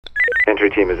Entry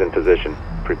team is in position.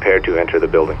 Prepare to enter the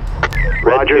building.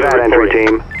 Roger that, entry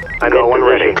team. I'm going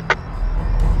ready.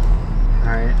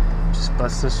 Alright, just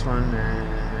bust this one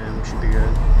and we should be good.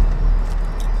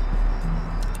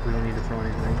 We don't need to throw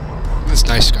anything. This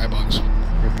nice skybox.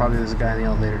 Probably there's a guy in the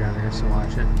elevator down there, so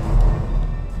watch it.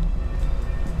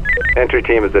 Entry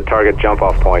team is the target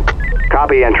jump-off point.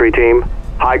 Copy, entry team.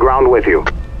 High ground with you.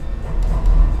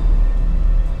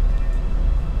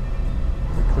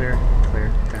 We're clear.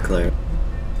 Clear. Okay. Clear.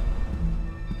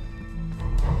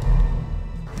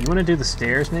 You want to do the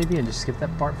stairs maybe and just skip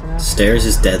that part for now? Stairs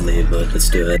is deadly, but let's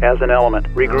do it. As an element,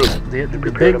 regroup. The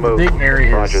Prepare to move. big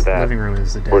area, Roger that. living room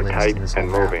is the We're deadliest tight in this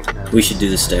and whole moving. map. No, We should do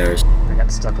the stairs. I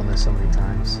got stuck on this so many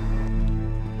times.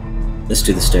 Let's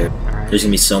do the stairs. Alright. There's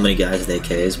gonna be so many guys with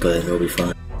AKs, but it'll be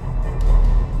fun.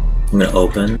 I'm gonna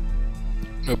open.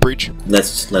 No breach.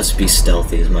 Let's be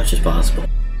stealthy as much as possible.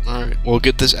 Alright, we'll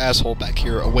get this asshole back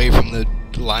here away from the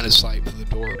line of sight for the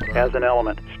door. But, As an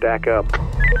element, stack up.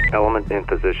 Element in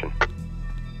position.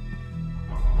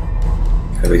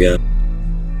 Here we go.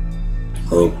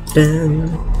 Open.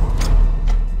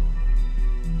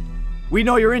 We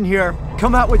know you're in here.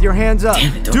 Come out with your hands up.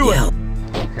 Damn it, don't Do yell. it.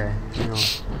 Okay, hang on.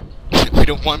 we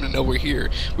don't want him to know we're here.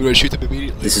 We want to shoot them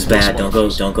immediately. This is bad. Don't go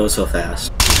so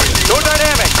fast. Go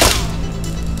dynamic!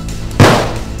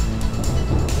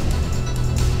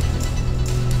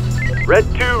 Red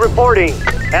 2 reporting.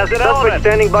 As an element,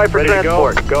 standing by for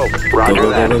transport. Go. Roger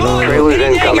that. Trailers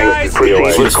incoming. Proceed Shoot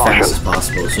with as fast as caution.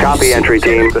 possible. As soon as Copy, you see entry it.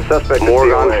 team. The suspect More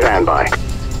is on DOA. standby.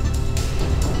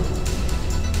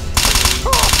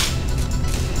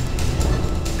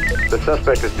 The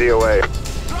suspect is DOA.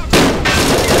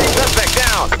 Suspect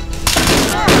down!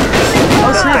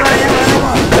 Oh snap!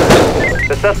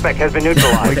 The suspect has been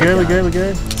neutralized. We good? We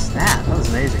good? Snap! That was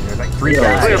amazing. There's like 3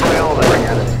 guys. Clear by all of Right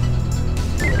out of there.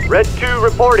 Red 2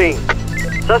 reporting.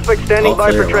 Suspect standing by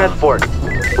clear, for transport.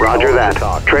 Roger that.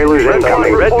 Trailers Red 2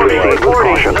 incoming. reporting. Proceed with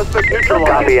caution. Suspect neutralized.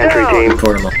 Copy, entry team.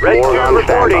 Report 'em all. Red 2 More on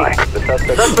reporting. standby. The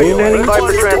suspect standing by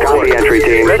for transport. Copy, entry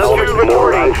team. Red 2 More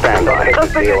reporting. on standby.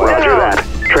 Suspect is Roger down. that.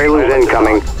 Trailers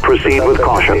incoming. Proceed with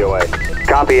caution.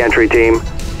 Copy, entry team.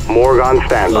 Morgue on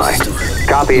standby. Close the door.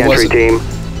 Copy, entry team.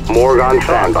 Morgue on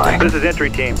standby. This is entry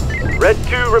team. Red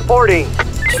 2 reporting.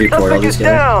 Just report all Suspect is these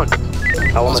guys. down.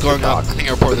 What's going on? I think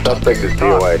I reported the top Suspect is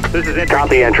DOA. This is entry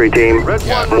Copy, entry team. Red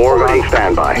 1 Morgue reporting. on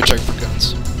standby. I'm checking for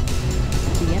guns.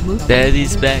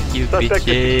 Daddy's back, you Suspect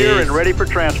is secure and bitches. ready for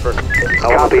transfer.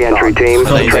 Copy, entry team.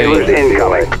 Lazy. Trailers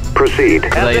incoming. Proceed.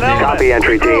 As an Lazy. element. Copy,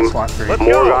 entry team. SWAT 3. Let's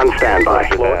Morgue go. on standby.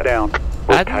 Slow it down. I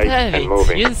We're don't tight have and it.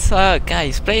 moving. You suck,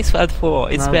 guys. Play SWAT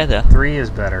 4. It's No, better. 3 is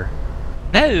better.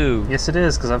 No, Yes, it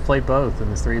is, because I've played both,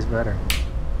 and this 3 is better.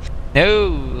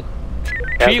 no.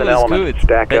 As 3 an was element, good.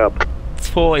 stack but up.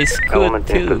 4 is good Element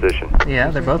in too. position. Yeah,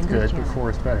 they're both good, but 4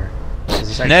 is better. 'Cause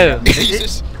it's No. actually-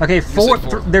 Okay, said 4.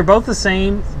 four. They're both the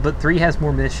same, but 3 has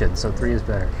more missions, so 3 is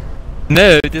better.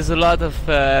 No, there's a lot of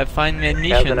fine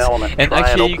missions, element, and try and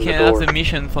actually you open can the have door. the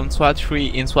mission from SWAT 3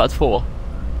 in SWAT 4.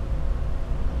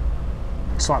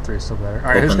 SWAT 3 is still better.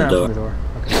 Alright, who's Open the gonna open the door?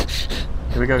 Okay.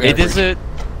 Here we go, guys.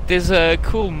 There's a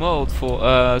cool mode for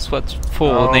SWAT 4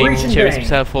 Oh, named Operation Cherry Bang.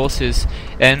 Special Forces,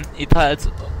 and it has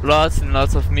lots and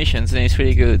lots of missions, and it's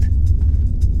really good.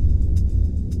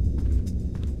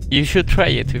 You should try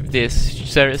it with this,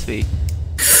 seriously.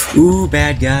 Ooh,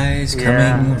 bad guys coming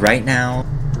Yeah. right now.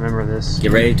 Remember this.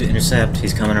 Get ready to intercept.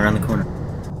 He's coming around the corner.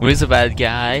 Who's a bad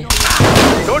guy?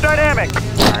 Go dynamic.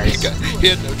 Nice. He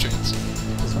had no chance.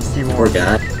 A few more. Poor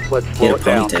guy. Let's He slow had a it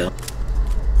down. ponytail.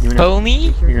 You gonna,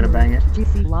 Pony? you gonna bang it?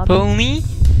 Pony?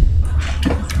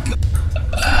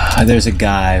 There's a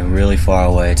guy really far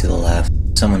away to the left.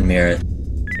 Someone mirror it.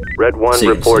 Red 1 See it,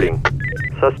 reporting.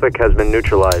 Suspect has been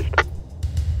neutralized.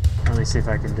 Let me see if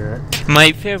I can do it.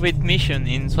 My favorite mission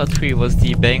in SWAT 3 was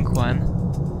the bank one.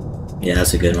 Yeah,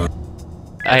 that's a good one.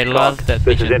 I loved that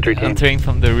This is mission, entry team. entering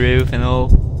from the roof and all.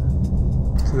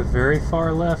 To the very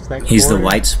far left, that He's the corner.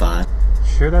 white spot.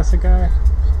 Sure that's a guy?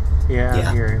 Yeah, Yeah.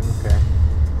 I hear him. Okay.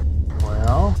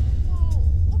 Well,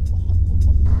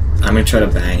 I'm gonna try to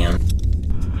bang him.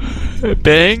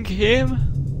 Bang him?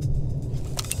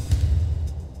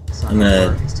 it's not I'm gonna gonna-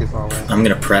 work. He's too far away. I'm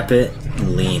gonna prep it,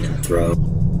 and lean, and throw.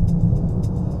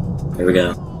 Here we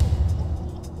go.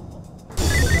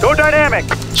 Go dynamic.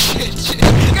 Shit, shit.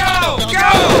 Go!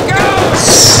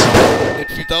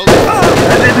 If you- that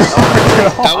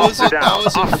was a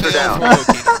Officer fail down. for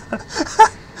locating.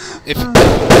 If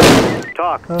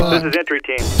Talk. This is entry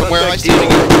team. from where I Suspect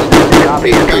stand, DOA.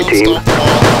 Copy, entry bounced team. off the wall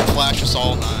and flashed us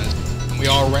all in the eyes, and we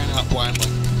all ran out blindly.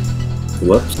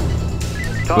 Whoops.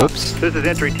 Talk. Whoops. This is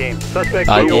entry team. Suspect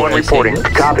I DOA did. reporting. Whoops.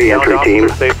 Copy, entry Downed team.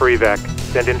 officer safe for evac.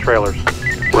 and in trailers.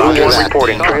 Roger that.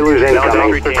 reporting. Trailers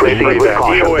incoming. Proceed with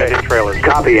caution. in trailers.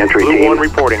 Copy, entry Blue team. 1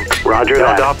 reporting. Roger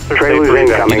Ground that. officer, Trailers stay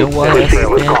free. incoming. You know what? Proceed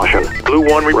with Yeah. caution. Blue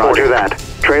 1 reporting. Roger that.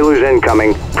 Trailers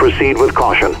incoming. Proceed with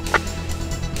caution.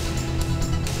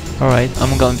 Alright,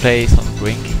 I'm gonna play some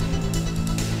drink.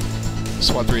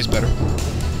 SWAT 3 is better.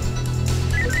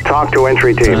 Talk to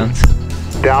entry team.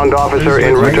 And Downed officer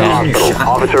en route to hospital.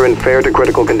 Officer in fair to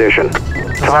critical condition.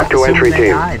 Talk to entry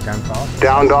team.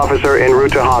 Downed officer en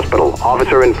route to hospital.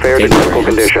 Officer in fair to critical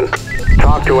condition.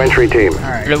 Talk to entry team.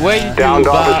 Alright. the way you Downed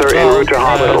officer en route to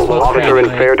hospital. Officer in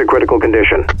fair to critical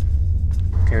condition.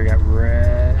 Okay, we got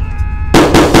red.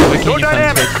 No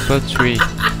dynamic. SWAT 3.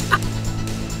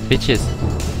 Bitches.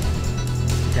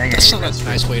 Dang it. That's not a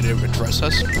nice way to address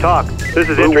us. Talk. This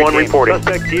is Blue entry 1 team. reporting.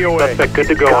 Suspect DOA. Suspect good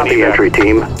to go. on Copy evac. entry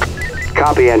team.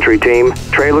 Copy entry team.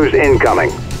 Trailers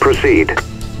incoming. Proceed.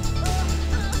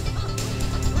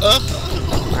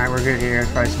 Alright, we're good here.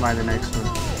 Try somebody the next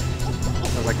one.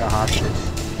 Feels like a hostage.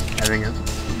 Having a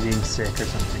being sick or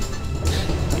something.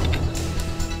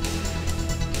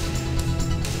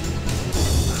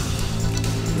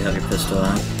 You have your pistol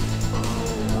out.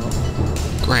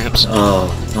 Gramps.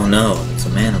 Oh no, it's a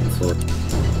man on the floor.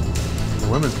 The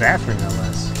women's bathroom, no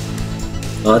less.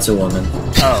 Oh, it's a woman.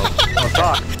 Oh,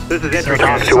 Talk. This is entry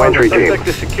Talk team. to entry team. Suspect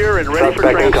is secure and ready for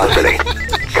Suspect in transport.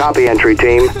 custody. Copy entry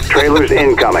team. Trailers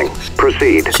incoming.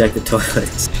 Proceed. Check the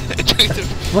toilets.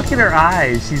 look at her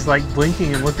eyes. She's like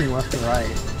blinking and looking left and right.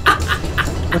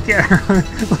 Look at her.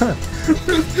 Look.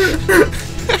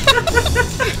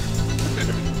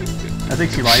 I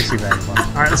think she likes you, Vagabond.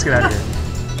 Alright, let's get out of here.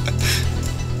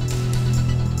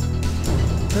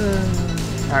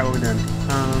 Alright, what we doing?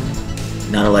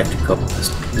 Not electrical.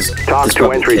 Just Talk to disrupt the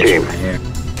entry kitchen team. right here.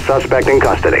 Suspect in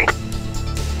custody.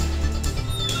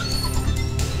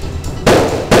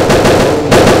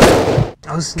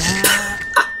 Oh snap!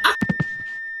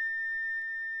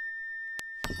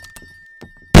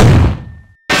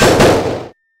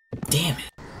 Damn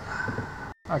it.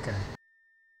 Okay.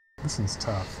 This one's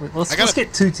tough. Let's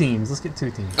get two teams. Let's get two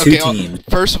teams. Two Okay, teams.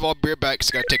 first of all, beer back, 'cause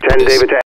I gotta take 10 this. David to